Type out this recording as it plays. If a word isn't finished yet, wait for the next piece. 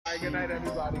Good night,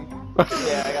 everybody.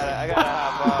 Yeah, I gotta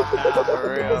hop off now for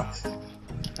real.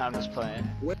 I'm just playing.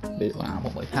 Wow,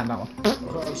 hopefully, hand that one.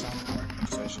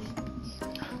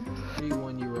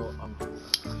 31-year-old uncle.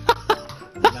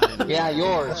 Yeah,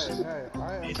 yours. Hey,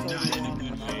 I am so wrong and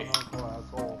I'm an uncle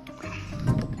asshole.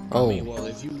 I mean, well,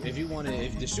 if you want to,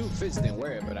 if the shoe fits, then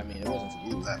wear it. But I mean, it wasn't for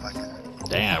you.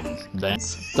 Damn,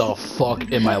 the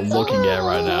fuck am I looking at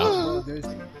right now?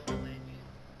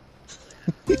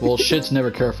 Well, shit's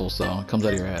never careful, so it comes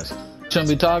out of your ass. Shouldn't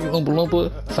be talking Oompa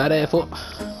Loompa, fat ass foot.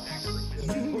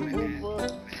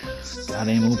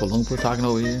 Goddamn Oompa Loompa talking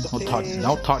over here.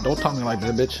 Don't talk to me like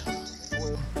that, bitch.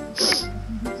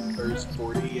 First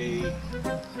 48.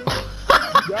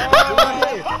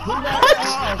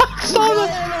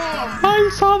 I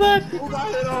saw that.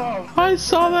 I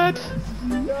saw that.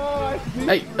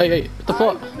 Hey, what the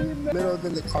fuck? Middle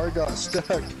then the car got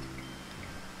stuck.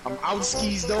 I'm out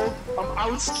skis though.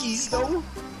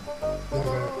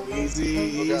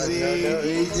 Easy.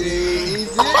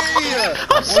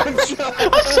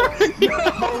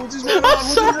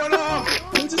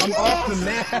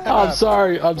 I'm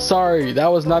sorry. I'm sorry.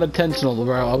 That was not intentional,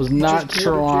 bro. I was not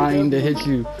trying to hit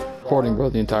you. Recording, bro,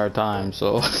 the entire time,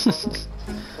 so.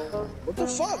 What the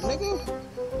fuck, nigga?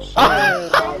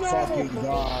 Oh my fucking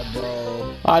god,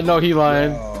 bro. I know he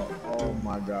lying. Oh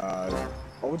my god.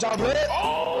 Oh, what y'all play?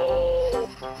 Oh!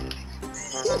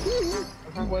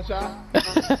 One shot.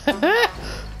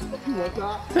 One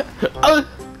shot. Yeah. Oh,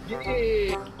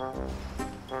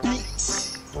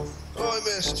 I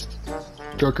missed.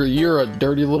 Joker, you're a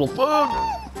dirty little fuck.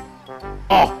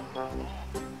 Oh.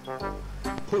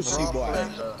 Pussy boy.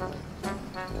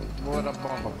 What a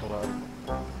bomber club.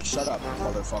 Shut up,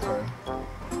 motherfucker.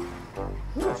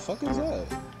 Who the fuck is that?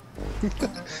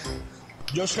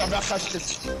 I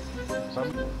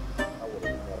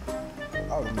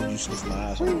would've made you sniff my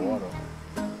ass in the water.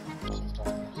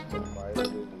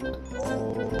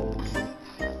 Oh.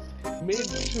 Mid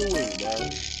chewing, bro.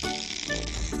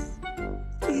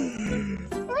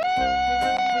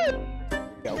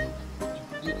 Yo.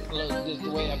 Look, this is the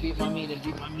way I beat my meat and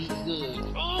beat my meat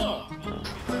good. Oh!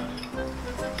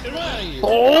 Get out of here!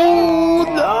 Oh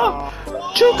no!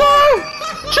 Chuko!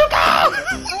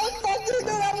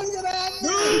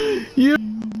 You.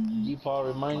 G-Paul,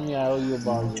 remind me I owe you a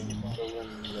bargain.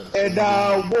 And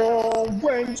I won't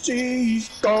when she's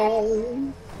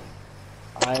gone.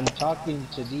 I'm talking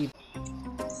to Deep.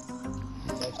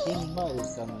 That King Bud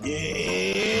is coming.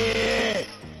 Yeah!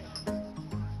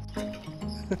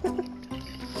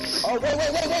 Oh, wait,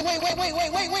 nigga!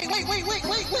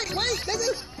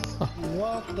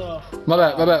 What the? My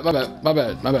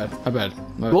bad.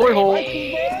 Glory hole.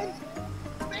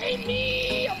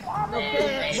 Baby!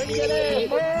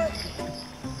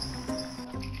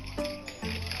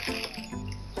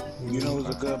 You know what's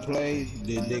a good play?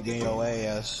 They dig in your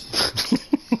ass.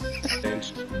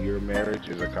 Your marriage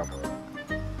is a cover up.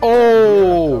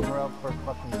 Oh! Cover up for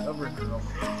fucking cover girl.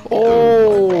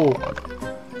 Oh!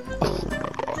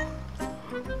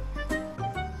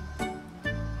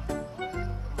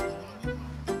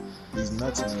 These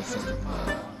nuts in your fucking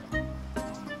mouth.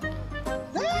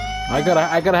 I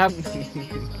gotta have.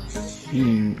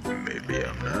 Maybe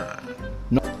I'm not.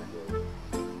 No. I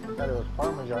thought it was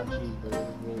Parmesan cheese, but it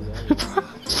was really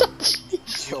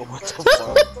Yo, what the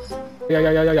fuck? Yeah.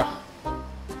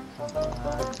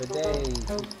 Today,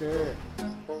 sister.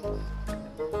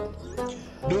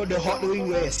 Do the hot wing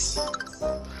race.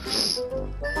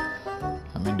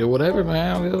 I mean, do whatever, man.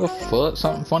 I don't give a fuck.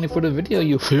 Something funny for the video,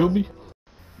 you feel me?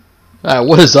 Alright,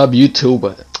 what is up,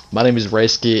 YouTube? My name is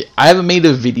Resky. I haven't made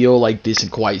a video like this in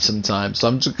quite some time, so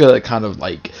I'm just gonna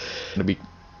be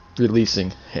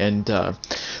releasing. And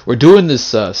we're doing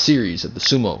this series of the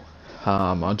Sumo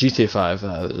on GTA 5,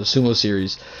 the Sumo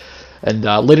series. And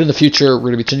later in the future, we're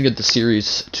gonna be changing up the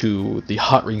series to the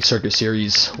Hot Ring Circus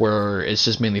series, where it's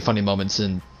just mainly funny moments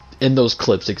in those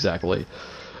clips exactly.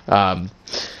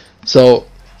 So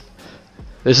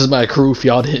this is my crew. If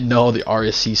y'all didn't know, the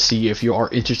RSCC. If you are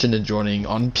interested in joining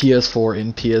on PS4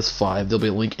 and PS5, there'll be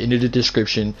a link in the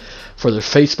description for their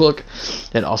Facebook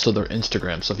and also their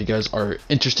Instagram. So if you guys are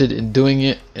interested in doing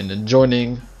it and in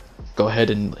joining, go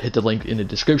ahead and hit the link in the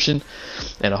description.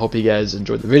 And I hope you guys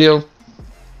enjoyed the video.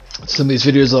 Some of these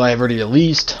videos that I've already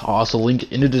released, I'll also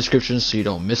link in the description so you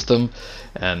don't miss them.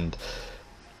 And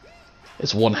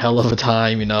it's one hell of a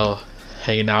time, you know.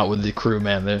 hanging out with the crew,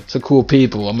 man. They're some cool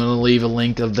people. I'm gonna leave a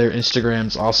link of their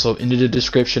Instagrams also into the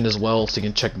description as well, so you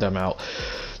can check them out.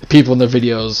 The people in their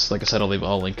videos, like I said, I'll leave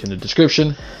a link in the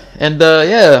description. And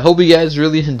yeah, I hope you guys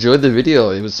really enjoyed the video.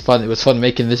 It was fun. It was fun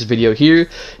making this video here.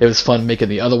 It was fun making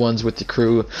the other ones with the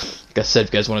crew. Like I said,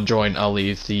 if you guys want to join, I'll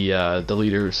leave the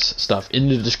leaders stuff in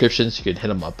the description, so you can hit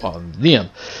them up on them.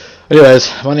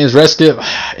 Anyways, my name is Reskip,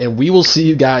 and we will see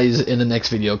you guys in the next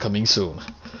video coming soon.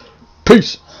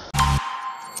 Peace!